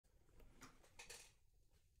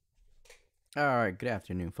All right, good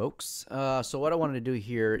afternoon, folks. So what I wanted to do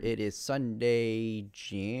here, it is Sunday,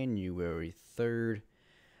 January 3rd.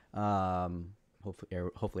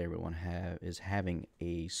 Hopefully everyone is having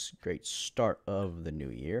a great start of the new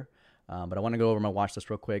year. But I want to go over my watch list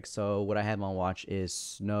real quick. So what I have on watch is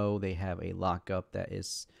Snow. They have a lockup that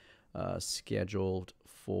is scheduled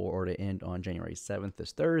for to end on January 7th,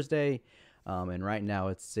 this Thursday. And right now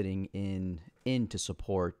it's sitting into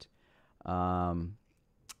support. Um,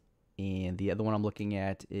 and the other one I'm looking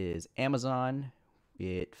at is Amazon.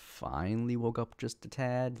 It finally woke up just a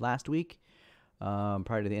tad last week,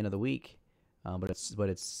 prior to the end of the week. But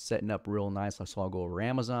it's setting up real nice. So I'll go over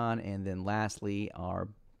Amazon, and then lastly, our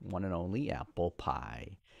one and only apple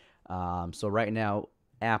pie. So right now,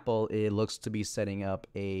 Apple, it looks to be setting up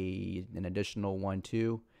an additional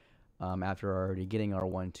 1-2, after already getting our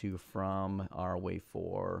 1-2 from our wave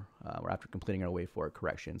 4, or after completing our wave 4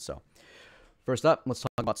 correction. So first up, let's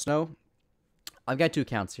talk about Snow. I've got two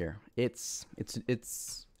accounts here. It's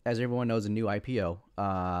as everyone knows, a new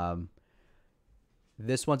IPO.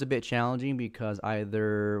 This one's a bit challenging because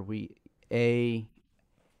either we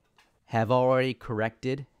have already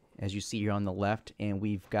corrected, as you see here on the left, and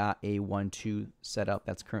we've got a 1-2 setup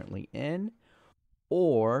that's currently in,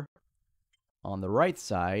 or on the right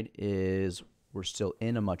side is we're still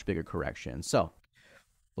in a much bigger correction. So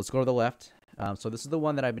let's go to the left. So this is the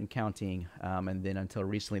one that I've been counting, and then until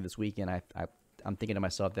recently this weekend, I'm thinking to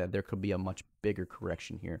myself that there could be a much bigger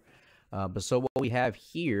correction here. But so what we have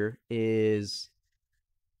here is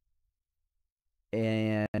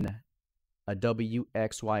a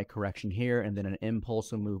WXY correction here, and then an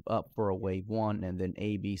impulsive move up for a wave 1, and then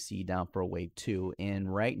ABC down for a wave 2.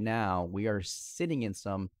 And right now we are sitting in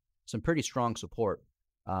some pretty strong support.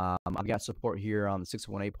 I've got support here on the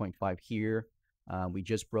 618.5 here. We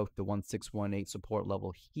just broke the 1618 support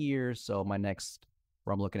level here, so my next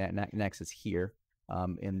where I'm looking at next is here,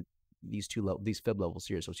 in these fib levels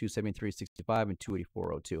here, so 273.65 and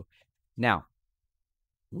 284.02. Now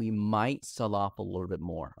we might sell off a little bit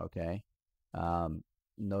more. Okay,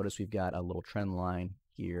 notice we've got a little trend line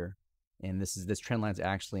here, and this trend line is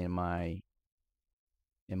actually in my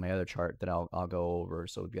other chart that I'll go over.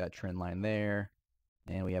 So we've got a trend line there,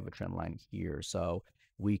 and we have a trend line here. So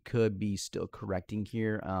we could be still correcting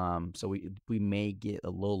here. So we may get a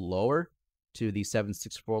little lower to the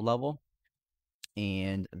 764 level,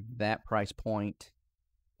 and that price point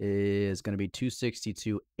is going to be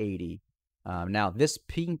 262.80. Now this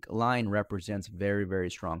pink line represents very,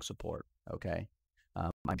 very strong support. Okay,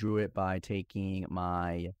 I drew it by taking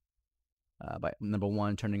my by number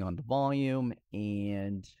one, turning on the volume,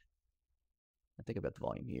 and I think about the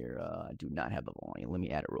volume here. I do not have the volume. Let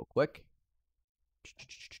me add it real quick.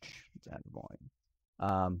 Let's add the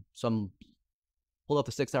volume. So I'm pull up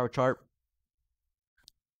the 6-hour chart.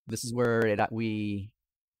 This is where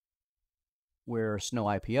where Snow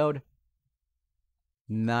IPO'd.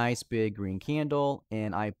 Nice big green candle,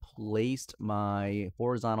 and I placed my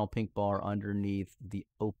horizontal pink bar underneath the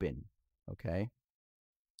open. Okay.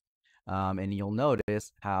 And you'll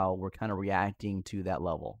notice how we're kind of reacting to that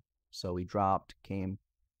level. So we dropped, came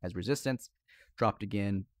as resistance, dropped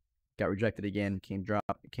again, got rejected again,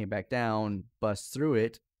 came back down, bust through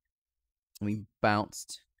it. We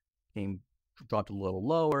bounced, dropped a little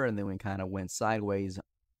lower, and then we kind of went sideways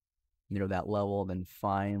near that level, then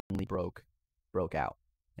finally broke out,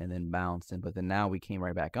 and then bounced. But then now we came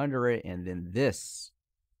right back under it, and then this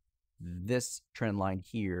trend line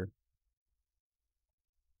here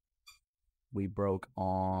we broke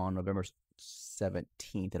on November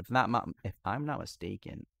 17th. And if I'm not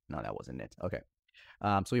mistaken, no, that wasn't it. Okay.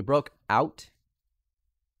 So we broke out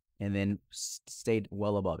and then stayed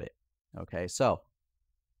well above it. Okay. So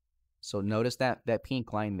notice that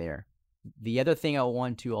pink line there. The other thing I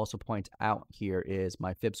want to also point out here is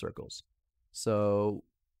my fib circles. So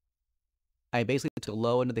I basically took the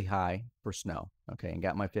low into the high for Snow. Okay. And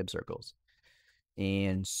got my fib circles.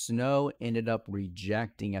 And Snow ended up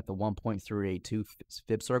rejecting at the 1.382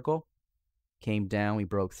 fib circle, came down, we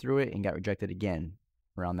broke through it, and got rejected again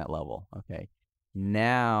around that level. Okay,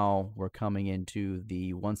 now we're coming into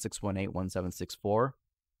the 1618, 1764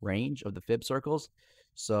 range of the fib circles.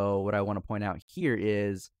 So what I want to point out here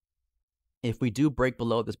is if we do break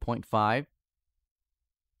below this 0.5,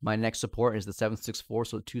 my next support is the 764,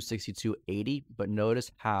 so 262.80. But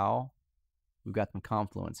notice how we've got some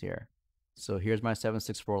confluence here. So here's my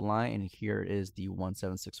 764 line, and here is the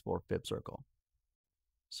 1764 fib circle.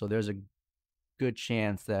 So there's a good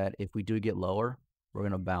chance that if we do get lower, we're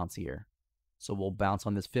going to bounce here. So we'll bounce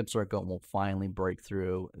on this fib circle, and we'll finally break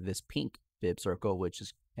through this pink fib circle, which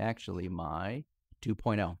is actually my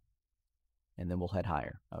 2.0. and then we'll head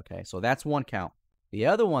higher. Okay, so that's one count. The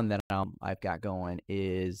other one that I've got going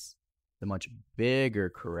is the much bigger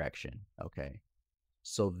correction. Okay,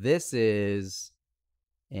 so this is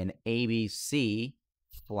an ABC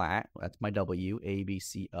flat. That's my W.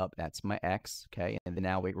 ABC up. That's my X. Okay, and then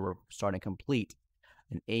now we're starting to complete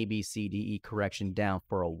an ABCDE correction down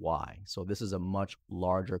for a Y. So this is a much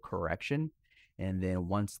larger correction. And then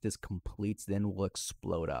once this completes, then we'll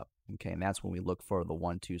explode up. Okay, and that's when we look for the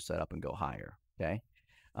 1-2 setup and go higher. Okay,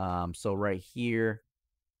 so right here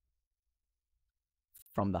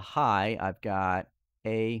from the high, I've got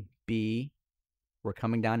A, B. We're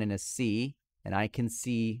coming down in a C, and I can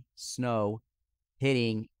see snow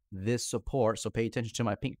hitting this support. So pay attention to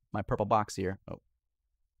my purple box here. Oh,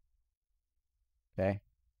 okay,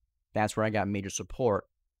 that's where I got major support.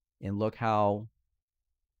 And look how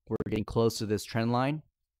we're getting close to this trend line.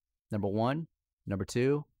 Number one, number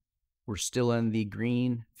two, we're still in the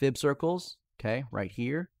green fib circles. Okay, right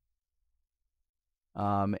here.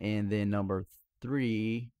 And then number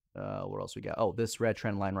three, what else we got? Oh, this red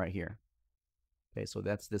trend line right here. Okay, so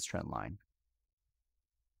that's this trend line.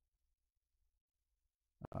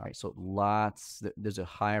 All right, so there's a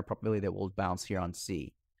higher probability that we'll bounce here on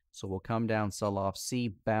C. So we'll come down, sell off C,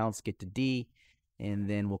 bounce, get to D, and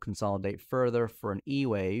then we'll consolidate further for an E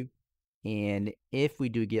wave. And if we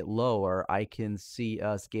do get lower, I can see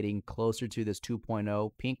us getting closer to this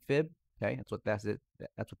 2.0 pink fib. Okay, that's what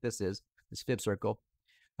this is, this fib circle.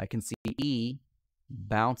 I can see E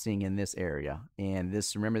bouncing in this area. And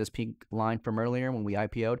this, remember this pink line from earlier when we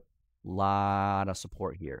IPO'd? Lot of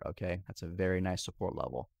support here. Okay, that's a very nice support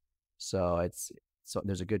level. So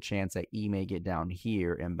there's a good chance that E may get down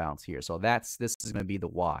here and bounce here. So this is going to be the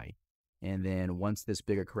Y. And then once this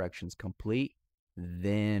bigger correction is complete,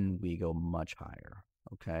 then we go much higher.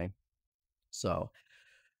 Okay, so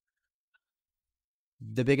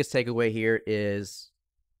the biggest takeaway here is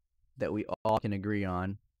that we all can agree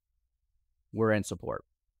on we're in support.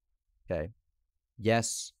 Okay,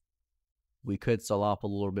 yes, we could sell off a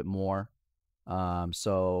little bit more.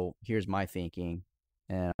 So here's my thinking,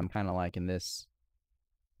 and I'm kind of liking this.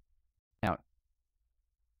 Now,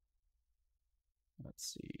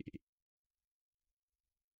 let's see.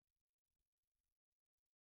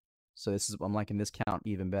 So I'm liking this count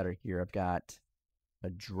even better here. I've got a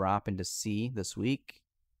drop into C this week.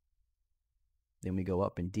 Then we go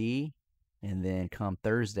up in D, and then come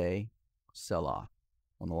Thursday, sell off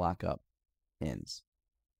when the lockup ends.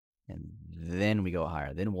 And then we go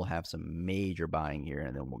higher. Then we'll have some major buying here,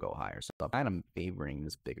 and then we'll go higher. So I'm kind of favoring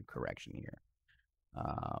this bigger correction here.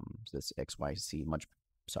 So this XYC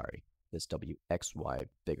this WXY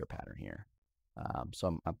bigger pattern here.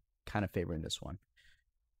 So I'm kind of favoring this one.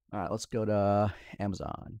 All right, let's go to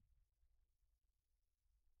Amazon.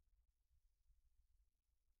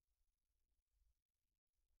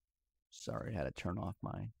 Sorry, I had to turn off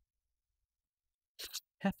my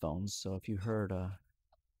headphones. So if you heard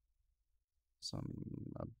some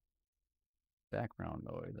background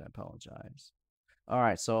noise, I apologize. All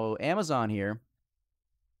right, so Amazon here.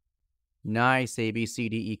 Nice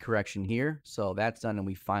ABCDE correction here. So that's done, and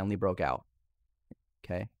we finally broke out.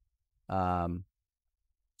 Okay.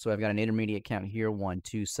 So I've got an intermediate count here,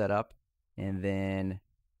 1-2 set up, and then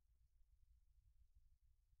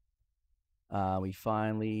now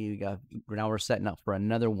we're setting up for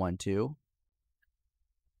another 1-2.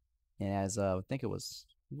 And as I think it was,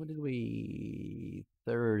 what did we,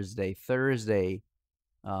 Thursday,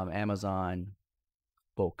 Amazon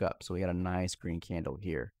woke up. So we had a nice green candle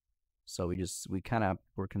here. So we kind of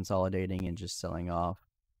were consolidating and just selling off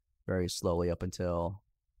very slowly up until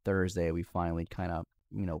Thursday. We finally kind of,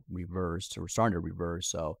 reversed, or we're starting to reverse.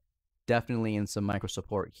 So definitely in some micro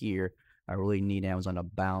support here. I really need Amazon to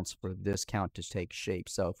bounce for this count to take shape.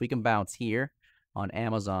 So if we can bounce here on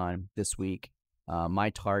Amazon this week, my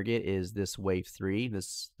target is this wave 3,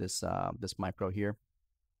 this micro here,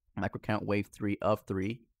 micro count wave 3 of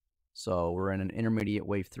 3. So we're in an intermediate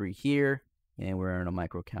wave 3 here, and we're in a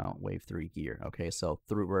micro count wave 3 here. Okay, so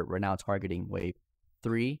we're now targeting wave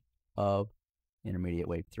 3 of intermediate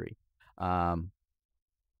wave 3.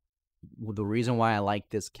 The reason why I like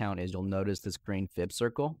this count is you'll notice this green fib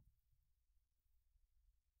circle.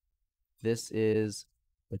 This is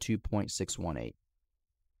a 2.618.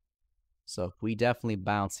 So if we definitely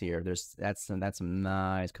bounce here, that's some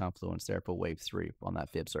nice confluence there for wave 3 on that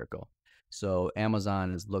fib circle. So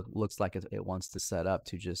Amazon looks like it wants to set up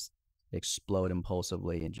to just explode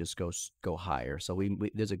impulsively and just go higher. So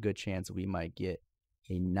there's a good chance we might get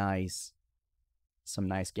some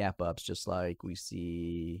nice gap ups, just like we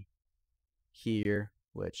see here,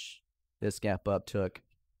 which this gap up took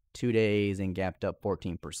 2 days and gapped up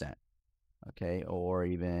 14%. Okay, or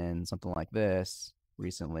even something like this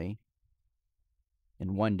recently.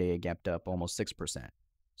 In one day, it gapped up almost 6%.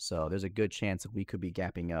 So there's a good chance that we could be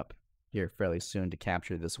gapping up here fairly soon to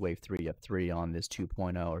capture this wave 3 up 3 on this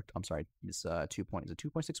 2.0, or I'm sorry, this 2. Is it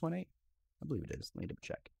 2.618? I believe it is. Let me double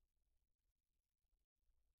check.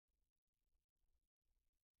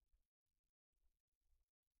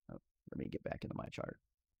 Oh, let me get back into my chart.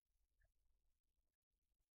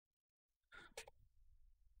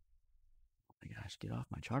 Oh my gosh, get off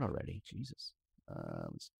my chart already. Jesus.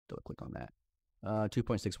 Let's double click on that.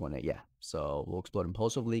 2.618, yeah. So we'll explode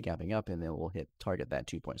impulsively, gapping up, and then we'll hit target that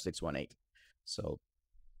 2.618. So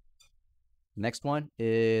next one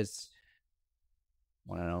is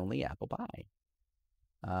one and only apple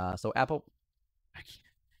pie. So apple, I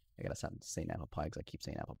gotta stop saying apple pie because I keep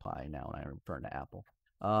saying apple pie now when I'm referring to apple.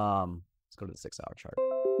 Let's go to the 6-hour chart.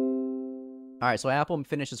 All right, so Apple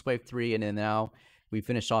finishes wave 3, and then now we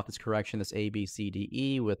finished off this correction, this A, B, C, D,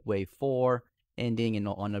 E, with wave 4 ending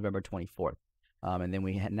on November 24th. And then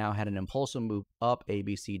we now had an impulsive move up, A,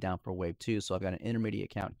 B, C, down for wave 2. So I've got an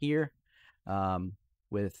intermediate count here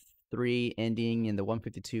with 3 ending in the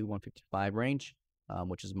 152, 155 range,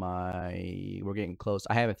 which is we're getting close.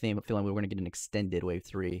 I have a feeling we're going to get an extended wave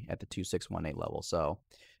 3 at the 2618 level. So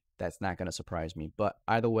that's not going to surprise me. But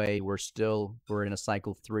either way, we're in a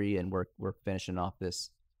cycle 3, and we're finishing off the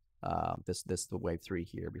wave 3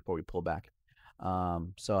 here before we pull back.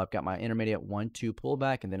 So I've got my intermediate 1-2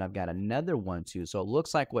 pullback, and then I've got another 1-2. So it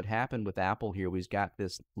looks like what happened with Apple here, we've got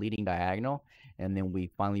this leading diagonal, and then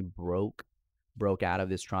we finally broke out of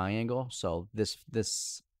this triangle. So this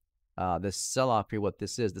sell-off here, what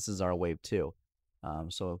this is our wave 2.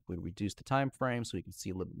 So if we reduce the time frame so we can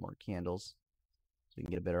see a little bit more candles, so you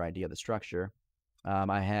can get a better idea of the structure.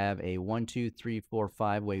 I have a 1, 2, 3, 4,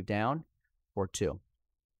 5 wave down for 2.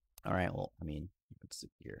 All right, well, I mean, let's see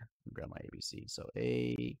here. Grab my ABC. So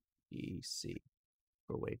A, B, C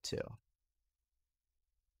for wave 2.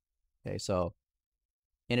 Okay, so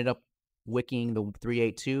ended up wicking the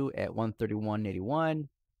 382 at 131.81.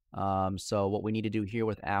 So what we need to do here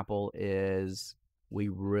with Apple is we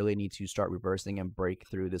really need to start reversing and break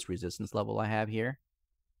through this resistance level I have here.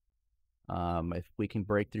 If we can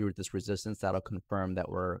break through this resistance, that'll confirm that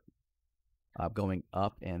we're going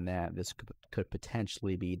up and that this could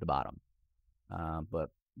potentially be the bottom.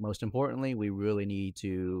 But most importantly, we really need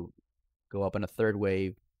to go up in a third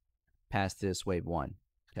wave past this wave 1.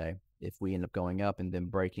 Okay, if we end up going up and then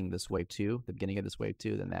breaking this wave 2, the beginning of this wave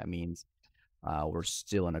 2, then that means we're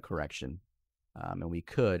still in a correction, and we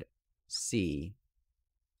could see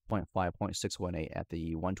 0.5, 0.618 at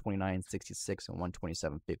the 129.66 and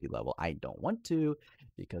 127.50 level. I don't want to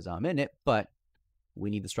because I'm in it, but we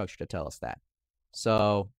need the structure to tell us that.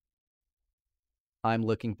 So I'm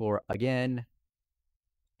looking for, again,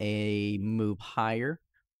 a move higher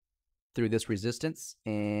through this resistance,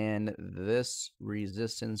 and this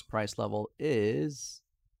resistance price level is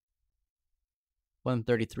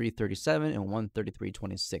 133.37 and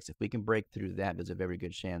 133.26. If we can break through that, there's a very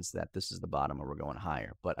good chance that this is the bottom or we're going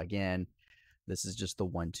higher. But again, this is just the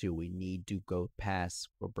 1-2. We need to go past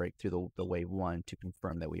or break through the wave 1 to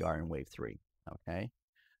confirm that we are in wave 3. Okay.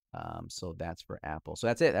 So that's for Apple. So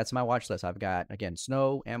that's it. That's my watch list. I've got, again,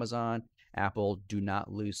 Snow, Amazon, Apple. Do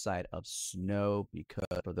not lose sight of Snow, because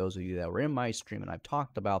for those of you that were in my stream and I've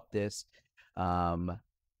talked about this,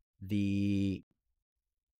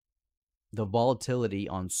 the volatility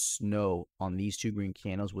on Snow on these 2 green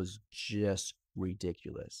candles was just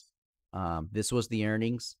ridiculous. This was the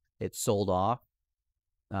earnings. It sold off,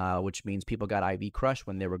 which means people got IV crushed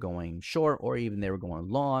when they were going short or even they were going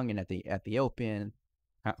long. And at the open,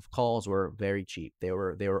 calls were very cheap. They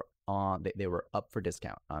were up for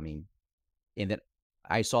discount. I mean, and then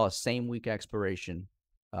I saw a same week expiration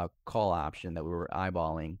call option that we were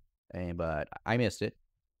eyeballing, but I missed it,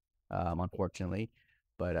 unfortunately.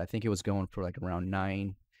 But I think it was going for like around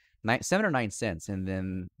 7 or 9 cents. And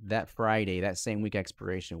then that Friday, that same week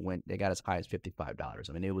expiration they got as high as $55.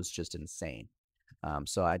 I mean, it was just insane.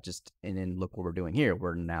 So and then look what we're doing here.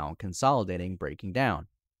 We're now consolidating, breaking down.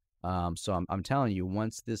 So I'm telling you,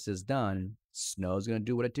 once this is done, Snow's going to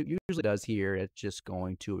do what it usually does here. It's just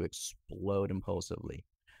going to explode impulsively.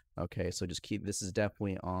 Okay, so just this is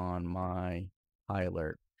definitely on my high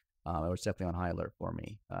alert. It was definitely on high alert for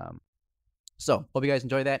me. So hope you guys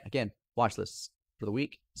enjoy that. Again, watch lists for the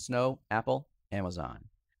week: Snow, Apple, Amazon.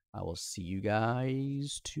 I will see you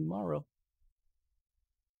guys tomorrow.